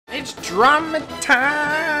It's drama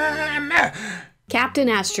time! Captain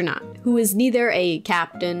Astronaut, who is neither a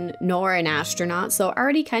captain nor an astronaut, so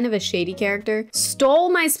already kind of a shady character,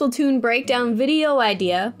 stole my Splatoon breakdown video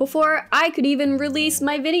idea before I could even release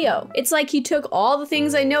my video. It's like he took all the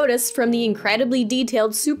things I noticed from the incredibly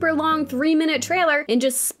detailed, super long 3-minute trailer and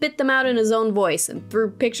just spit them out in his own voice and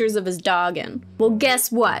threw pictures of his dog in. Well,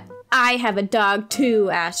 guess what? I have a dog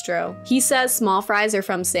too, Astro. He says small fries are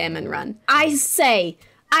from Salmon Run. I say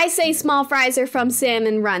small fries are from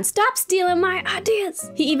Salmon Run. Stop stealing my ideas.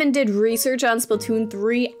 He even did research on Splatoon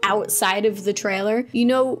 3 outside of the trailer. You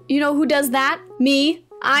know who does that? Me.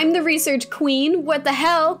 I'm the research queen. What the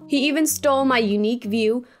hell? He even stole my unique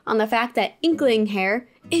view on the fact that Inkling hair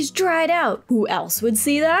is dried out. Who else would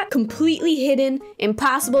see that? Completely hidden,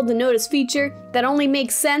 impossible to notice feature that only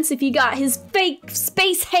makes sense if he got his fake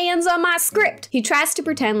space hands on my script. He tries to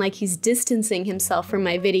pretend like he's distancing himself from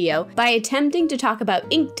my video by attempting to talk about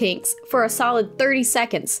ink tanks for a solid 30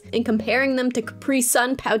 seconds and comparing them to Capri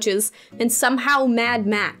Sun pouches and somehow Mad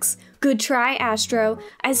Max. Good try, Astro.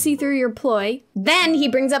 I see through your ploy. Then he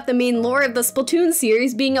brings up the main lore of the Splatoon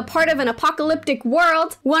series being a part of an apocalyptic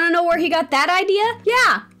world. Wanna know where he got that idea?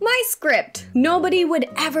 Yeah, my script. Nobody would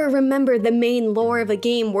ever remember the main lore of a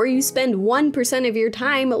game where you spend 1% of your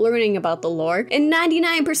time learning about the lore and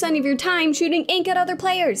 99% of your time shooting ink at other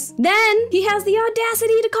players. Then he has the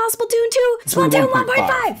audacity to call Splatoon 2 Splatoon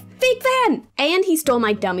 1.5. Fake fan! And he stole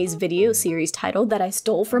my Dummies video series title that I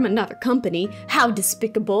stole from another company. How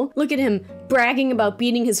despicable. Look at him bragging about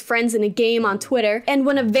beating his friends in a game on Twitter. And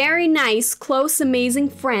when a very nice, close,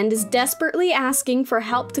 amazing friend is desperately asking for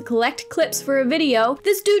help to collect clips for a video,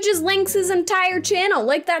 this dude just links his entire channel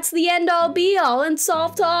like that's the end-all be-all and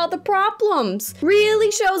solved all the problems.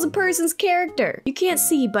 Really shows a person's character. You can't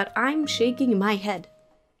see, but I'm shaking my head.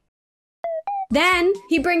 Then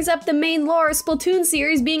he brings up the main lore of Splatoon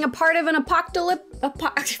series being a part of an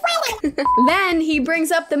Then he brings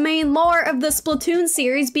up the main lore of the Splatoon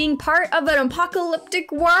series being part of an apocalyptic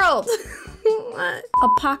world. What?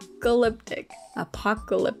 Apocalyptic.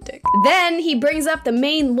 Then he brings up the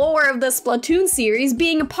main lore of the Splatoon series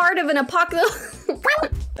being a part of an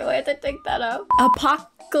Do I have to take that out?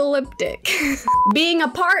 Apocalyptic. Being a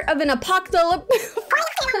part of an apocalyptic.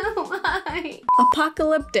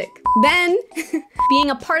 Apocalyptic. Then being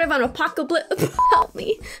a part of an apocalyptic. Help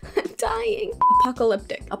me. I'm dying.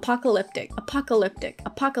 Apocalyptic.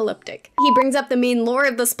 He brings up the main lore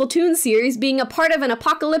of the Splatoon series being a part of an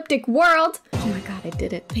apocalyptic world. Oh my god, I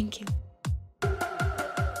did it. Thank you.